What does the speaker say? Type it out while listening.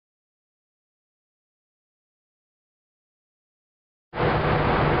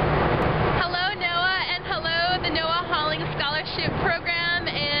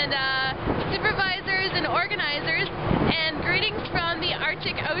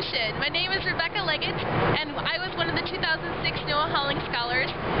ocean. My name is Rebecca Leggett, and I was one of the 2006 NOAA Hollings Scholars,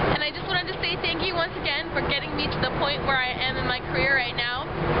 and I just wanted to say thank you once again for getting me to the point where I am in my career right now.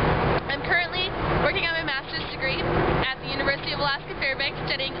 I'm currently working on my master's degree at the University of Alaska Fairbanks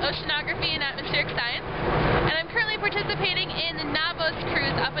studying oceanography and atmospheric science, and I'm currently participating in the NAVOS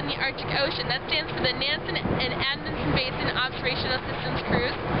cruise up in the Arctic Ocean. That stands for the Nansen and Amundsen Basin Observational Systems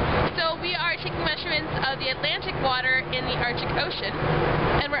Cruise. So we are taking measurements of the Atlantic water in the Arctic Ocean,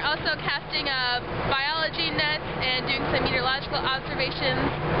 and we're also casting biology nets and doing some meteorological observations,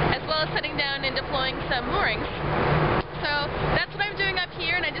 as well as setting down and deploying some moorings. So that's what I'm doing up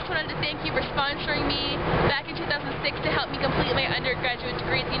here, and I just wanted to thank you for sponsoring me back in 2006 to help me complete my undergraduate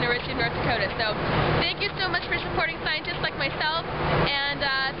degree at the University of North Dakota. So thank you so much for supporting scientists like myself, and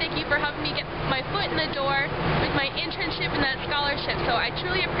thank you for helping me get my foot in the door with my internship and that scholarship. So I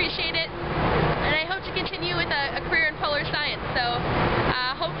truly appreciate it, and I hope to continue with a career in polar science. So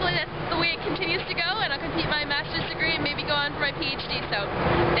hopefully that's the way it continues to go, and I'll complete my master's degree and maybe go on for my PhD. So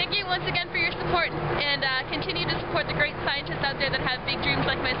thank you once again for your support, and continue to support the great scientists out there that have big dreams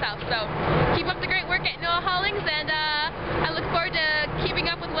like myself. So keep up the great work at NOAA Hollings, and I look forward to keeping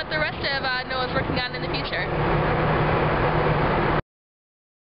up with what the rest of NOAA is working on in the future.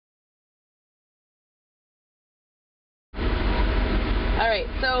 Alright,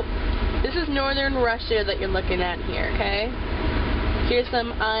 so this is northern Russia that you're looking at here, okay? Here's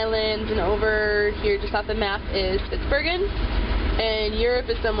some islands, and over here just off the map is Spitsbergen, and Europe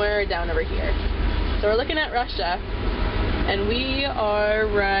is somewhere down over here. So we're looking at Russia, and we are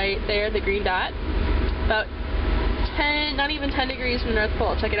right there, the green dot, about 10, not even 10 degrees from the North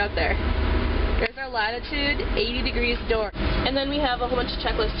Pole. Check it out there. There's our latitude, 80 degrees north. And then we have a whole bunch of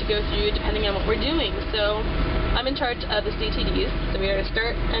checklists to go through depending on what we're doing. So I'm in charge of the CTDs. So we have our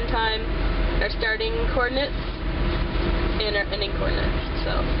start, end time, our starting coordinates, and our ending coordinates.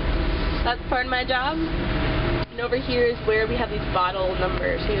 So that's part of my job. And over here is where we have these bottle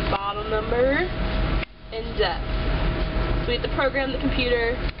numbers. So we have bottle number and depth. So we have to program the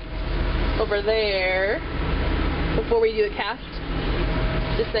computer over there before we do a cast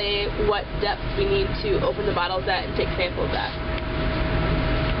to say what depth we need to open the bottles at and take samples at.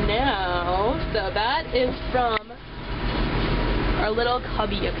 Now, so that is from our little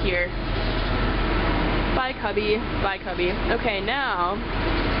cubby up here. Bye cubby, bye cubby. Okay, now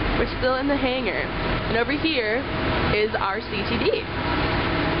we're still in the hangar, and over here is our CTD.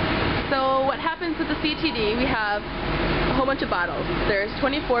 So what happens with the CTD, we have a whole bunch of bottles. There's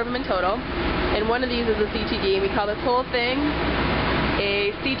 24 of them in total, and one of these is a CTD, and we call this whole thing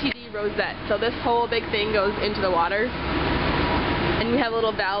a CTD rosette. So this whole big thing goes into the water, and we have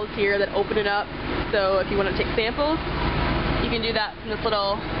little valves here that open it up, so if you want to take samples, you can do that from this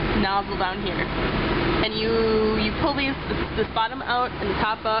little nozzle down here. And you pull this bottom out and the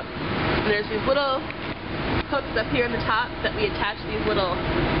top up, and there's these little hooks up here in the top that we attach these little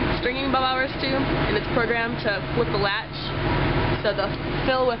stringing blowers to, and it's programmed to flip the latch so they'll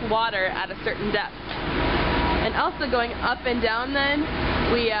fill with water at a certain depth. And also going up and down then,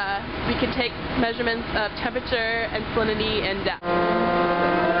 we can take measurements of temperature and salinity and depth.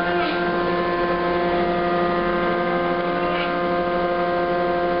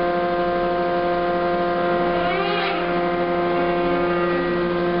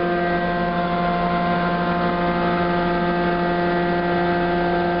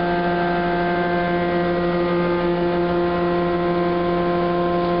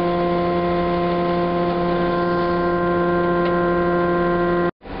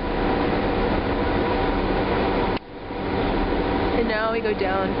 Now we go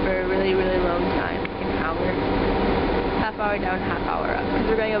down for a really, really long time, like an hour. Half hour down, half hour up, because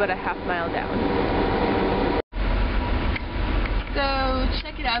we're going about a half mile down. So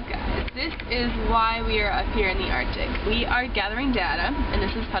check it out, guys. This is why we are up here in the Arctic. We are gathering data, and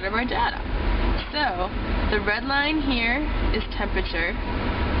this is part of our data. So the red line here is temperature,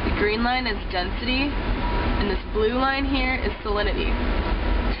 the green line is density, and this blue line here is salinity.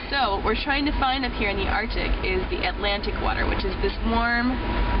 So what we're trying to find up here in the Arctic is the Atlantic water, which is this warm,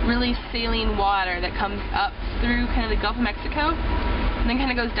 really saline water that comes up through kind of the Gulf of Mexico, and then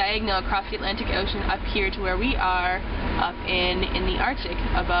kind of goes diagonal across the Atlantic Ocean up here to where we are up in the Arctic,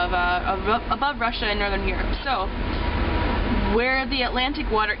 above Russia and northern Europe. So where the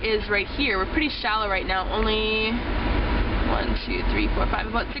Atlantic water is right here, we're pretty shallow right now, only 1, 2, 3, 4, 5,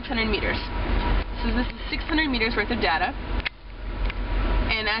 about 600 meters. So this is 600 meters worth of data.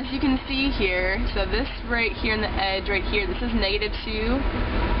 And as you can see here, so this right here on the edge right here, this is -2,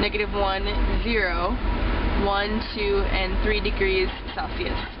 -1, 0, 1, 2, and 3 degrees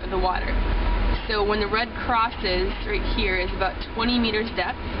Celsius of the water. So when the red crosses right here is about 20 meters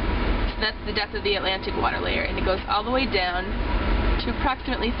depth. So that's the depth of the Atlantic water layer, and it goes all the way down to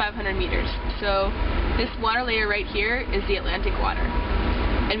approximately 500 meters. So this water layer right here is the Atlantic water.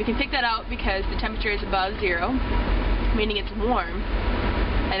 And we can pick that out because the temperature is above zero, meaning it's warm,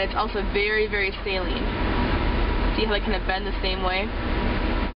 and it's also very, very saline. See how they kind of bend the same way?